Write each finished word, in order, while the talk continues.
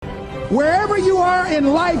Wherever you are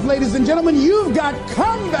in life, ladies and gentlemen, you've got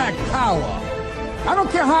comeback power. I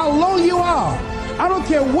don't care how low you are. I don't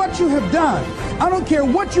care what you have done. I don't care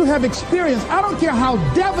what you have experienced. I don't care how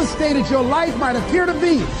devastated your life might appear to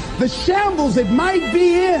be, the shambles it might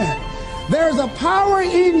be in. There's a power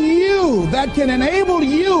in you that can enable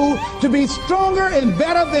you to be stronger and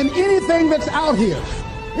better than anything that's out here.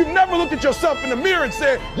 You've never looked at yourself in the mirror and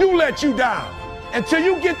said, you let you down. Until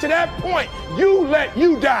you get to that point, you let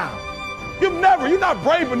you down. You're not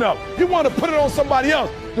brave enough. You want to put it on somebody else.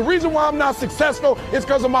 The reason why I'm not successful is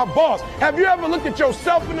because of my boss. Have you ever looked at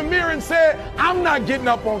yourself in the mirror and said, I'm not getting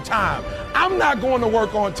up on time. I'm not going to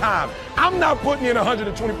work on time. I'm not putting in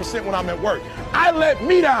 120% when I'm at work. I let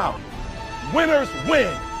me down. Winners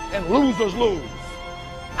win and losers lose.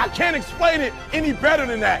 I can't explain it any better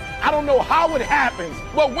than that. I don't know how it happens,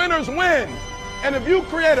 but winners win. And if you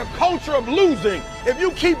create a culture of losing, if you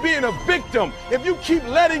keep being a victim, if you keep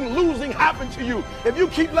letting losing happen to you, if you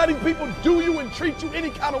keep letting people do you and treat you any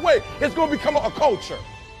kind of way, it's going to become a culture.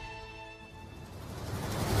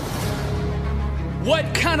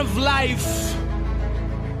 What kind of life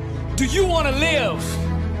do you want to live?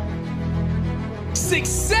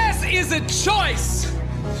 Success is a choice.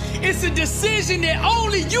 It's a decision that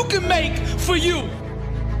only you can make for you.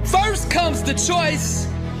 First comes the choice.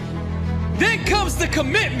 Then comes the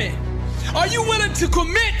commitment. Are you willing to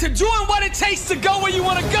commit to doing what it takes to go where you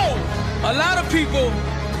want to go? A lot of people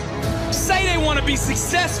say they want to be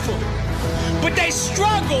successful, but they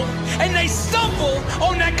struggle and they stumble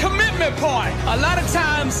on that commitment part. A lot of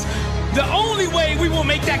times, the only way we will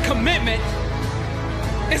make that commitment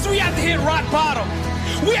is we have to hit rock bottom.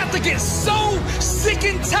 We have to get so sick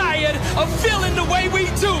and tired of feeling the way we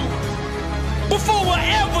do before we'll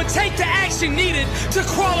ever take the action needed to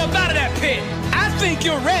crawl up out of that pit. I think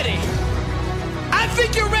you're ready. I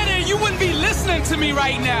think you're ready, and you wouldn't be listening to me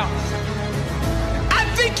right now. I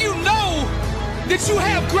think you know that you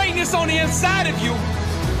have greatness on the inside of you,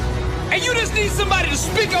 and you just need somebody to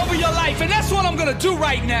speak over your life, and that's what I'm gonna do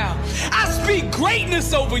right now. I speak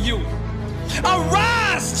greatness over you.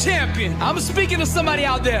 Arise, champion. I'm speaking to somebody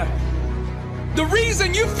out there. The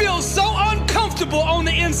reason you feel so uncomfortable on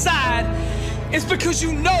the inside is because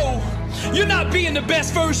you know you're not being the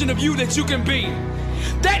best version of you that you can be.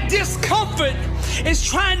 That discomfort is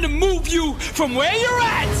trying to move you from where you're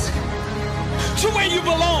at to where you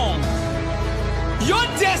belong. Your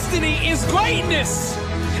destiny is greatness,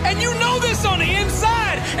 and you know this on the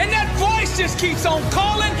inside, and that voice just keeps on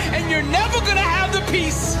calling, and you're never gonna have the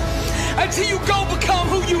peace until you go become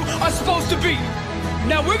who you are supposed to be.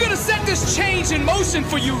 Now we're gonna set this change in motion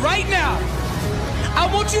for you right now. I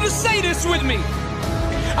want you to say this with me.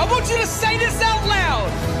 I want you to say this out loud.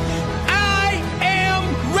 I am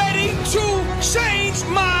ready to change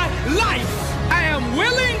my life. I am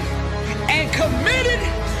willing and committed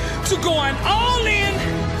to going all in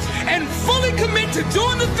and fully commit to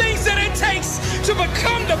doing the things that it takes to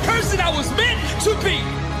become the person I was meant to be.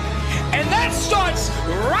 And that starts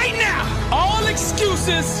right now. All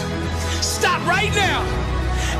excuses stop right now.